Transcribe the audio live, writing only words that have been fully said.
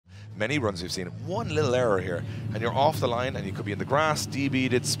many runs we've seen. One little error here, and you're off the line, and you could be in the grass,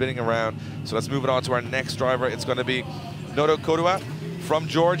 DB'd it, spinning around. So let's move it on to our next driver. It's going to be Nodo Kodua from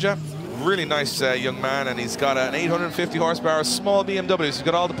Georgia. Really nice young man, and he's got an 850 horsepower small BMW. So he's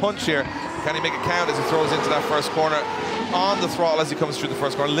got all the punch here. Can he make it count as he throws into that first corner? On the throttle as he comes through the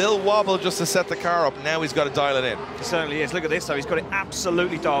first corner. Little wobble just to set the car up. Now he's got to dial it in. He certainly is. Look at this, though. He's got it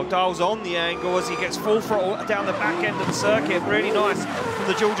absolutely dialed. Dials on the angle as he gets full throttle down the back end of the circuit. Really nice from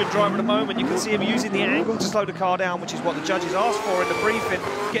the Georgian driver at the moment. You can see him using the angle to slow the car down, which is what the judges asked for in the briefing.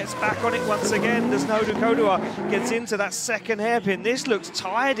 Gets back on it once again as Nodo Kodua gets into that second hairpin. This looks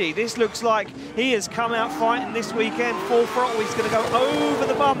tidy. This looks like he has come out fighting this weekend. Full throttle. He's going to go over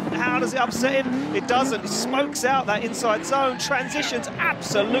the bump. How does it upset him? It doesn't. He smokes out that inside zone. Transitions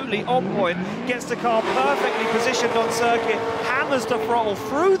absolutely on point. Gets the car perfectly positioned on circuit. Hammers the throttle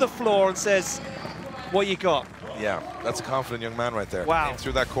through the floor and says, "What you got?" Yeah, that's a confident young man right there. Wow. Came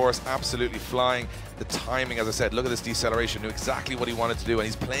through that course, absolutely flying. The timing, as I said, look at this deceleration, knew exactly what he wanted to do, and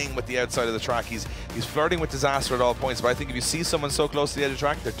he's playing with the outside of the track. He's flirting with disaster at all points, but I think if you see someone so close to the edge of the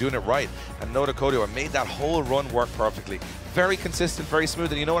track, they're doing it right. And Nodo Kodua made that whole run work perfectly. Very consistent, very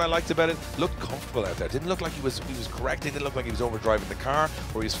smooth, and you know what I liked about it? Looked comfortable out there. Didn't look like he was correcting, didn't look like he was overdriving the car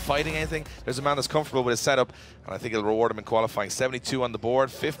or he was fighting anything. There's a man that's comfortable with his setup, and I think it'll reward him in qualifying. 72 on the board,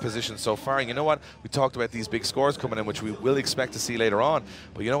 5th position so far. And you know what? We talked about these big scores coming in, which we will expect to see later on.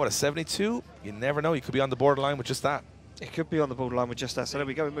 But you know what? A 72, you never know. You could be on the borderline with just that. It could be on the borderline with just that. So there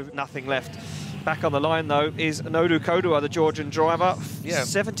we go. We move nothing left. Back on the line, though, is Nodo Kodua, the Georgian driver. Yeah.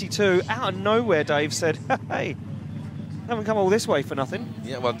 72. Out of nowhere, Dave said, hey, haven't come all this way for nothing.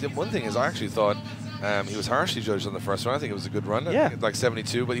 Yeah, well, the one thing is I actually thought he was harshly judged on the first run. I think it was a good run. Yeah. Like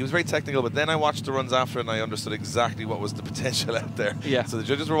 72, but he was very technical. But then I watched the runs after it, and I understood exactly what was the potential out there. Yeah. So the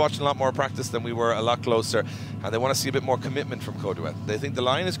judges were watching a lot more practice than we were, a lot closer. And they want to see a bit more commitment from Kodua. They think the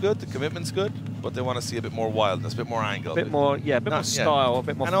line is good, the commitment's good, but they want to see a bit more wildness, a bit more angle. A bit more, yeah, a bit more style, a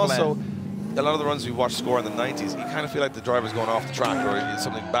bit more and flair. Also, a lot of the runs we watched score in the 90s, you kind of feel like the driver's going off the track or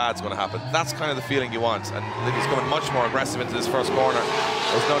something bad's going to happen. That's kind of the feeling you want. And he's coming much more aggressive into this first corner.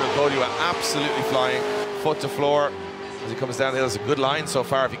 There's Nodo Kodua absolutely flying, foot to floor. As he comes down the hill, it's a good line so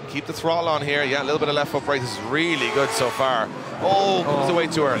far. If you can keep the throttle on here, yeah, a little bit of left foot brake. This is really good so far. Oh, comes away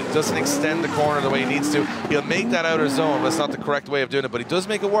too early. Doesn't extend the corner the way he needs to. He'll make that outer zone, but it's not the correct way of doing it, but he does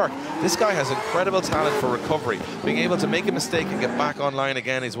make it work. This guy has incredible talent for recovery. Being able to make a mistake and get back online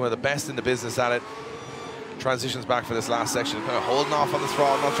again, he's one of the best in the business at it. Transitions back for this last section, kind of holding off on the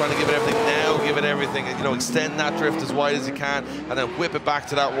throttle, not trying to give it everything. Now give it everything, and, you know, extend that drift as wide as you can, and then whip it back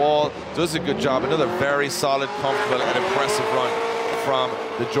to that wall. Does a good job. Another very solid, comfortable, and impressive run from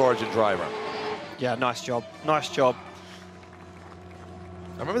the Georgian driver. Yeah, nice job. Nice job.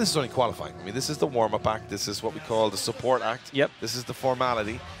 I remember this is only qualifying. I mean, this is the warm-up act. This is what we call the support act. Yep. This is the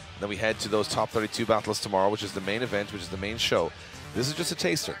formality. Then we head to those top 32 battles tomorrow, which is the main event, which is the main show. This is just a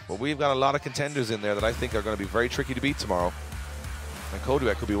taster, but we've got a lot of contenders in there that I think are going to be very tricky to beat tomorrow. And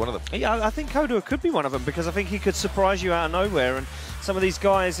Kodua could be one of them. Yeah, I think Kodua could be one of them because I think he could surprise you out of nowhere. And some of these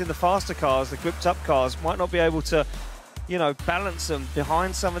guys in the faster cars, the gripped-up cars, might not be able to, you know, balance them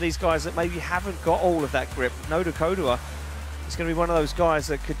behind some of these guys that maybe haven't got all of that grip. Nodo Kodua is going to be one of those guys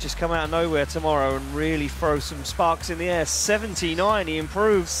that could just come out of nowhere tomorrow and really throw some sparks in the air. 79, he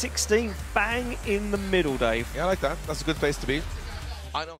improves. 16th, bang in the middle, Dave. Yeah, I like that. That's a good place to be. I don't